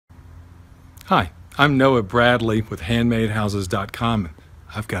Hi, I'm Noah Bradley with HandmadeHouses.com.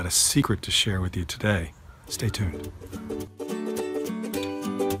 I've got a secret to share with you today. Stay tuned.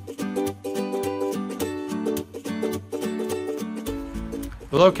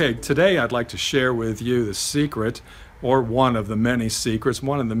 Well, okay, today I'd like to share with you the secret, or one of the many secrets,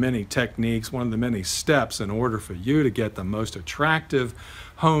 one of the many techniques, one of the many steps in order for you to get the most attractive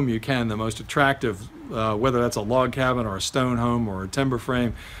home you can, the most attractive, whether that's a log cabin or a stone home or a timber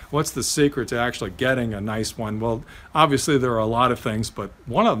frame. What's the secret to actually getting a nice one? Well, obviously there are a lot of things, but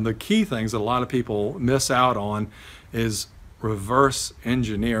one of them, the key things that a lot of people miss out on is reverse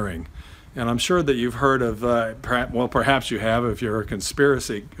engineering. And I'm sure that you've heard of, perhaps you have if you're a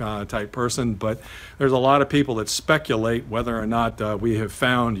conspiracy type person, but there's a lot of people that speculate whether or not we have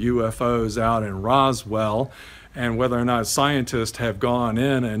found UFOs out in Roswell, and whether or not scientists have gone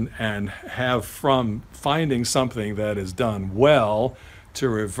in and have, from finding something that is done well, to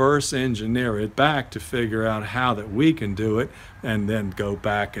reverse engineer it back to figure out how that we can do it, and then go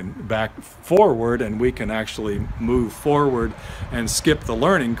back forward, and we can actually move forward and skip the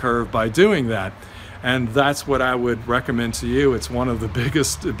learning curve by doing that. And that's what I would recommend to you. It's one of the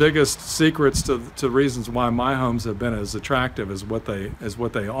biggest secrets to reasons why my homes have been as attractive as what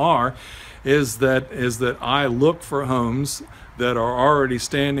they are, is that I look for homes that are already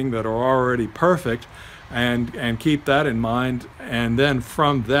standing, that are already perfect, and keep that in mind. And then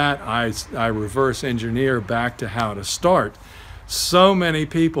from that, I reverse engineer back to how to start. So many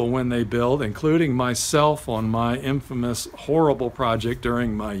people, when they build, including myself on my infamous horrible project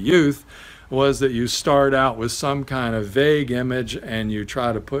during my youth, was that you start out with some kind of vague image and you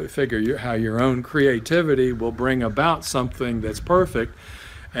try to figure how your own creativity will bring about something that's perfect.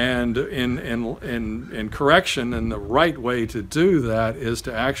 And in correction, and the right way to do that is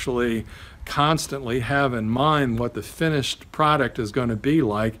to actually constantly have in mind what the finished product is going to be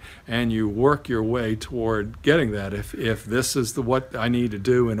like, and you work your way toward getting that. If this is what I need to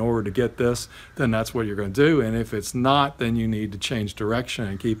do in order to get this, then that's what you're going to do. And if it's not, then you need to change direction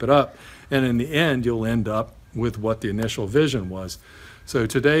and keep it up. And in the end, you'll end up with what the initial vision was. So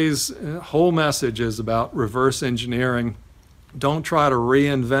today's whole message is about reverse engineering. Don't try to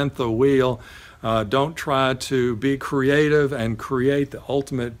reinvent the wheel. Don't try to be creative and create the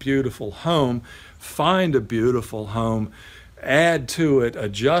ultimate beautiful home. Find a beautiful home, add to it,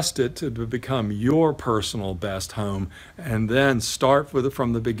 adjust it to become your personal best home, and then start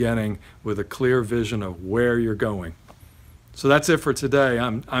from the beginning with a clear vision of where you're going. So that's it for today.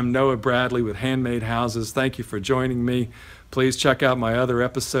 I'm Noah Bradley with Handmade Houses. Thank you for joining me. Please check out my other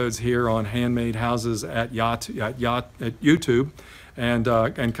episodes here on Handmade Houses at YouTube,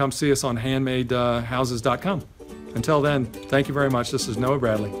 and come see us on HandmadeHouses.com. Until then, thank you very much. This is Noah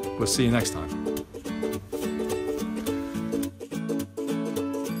Bradley. We'll see you next time.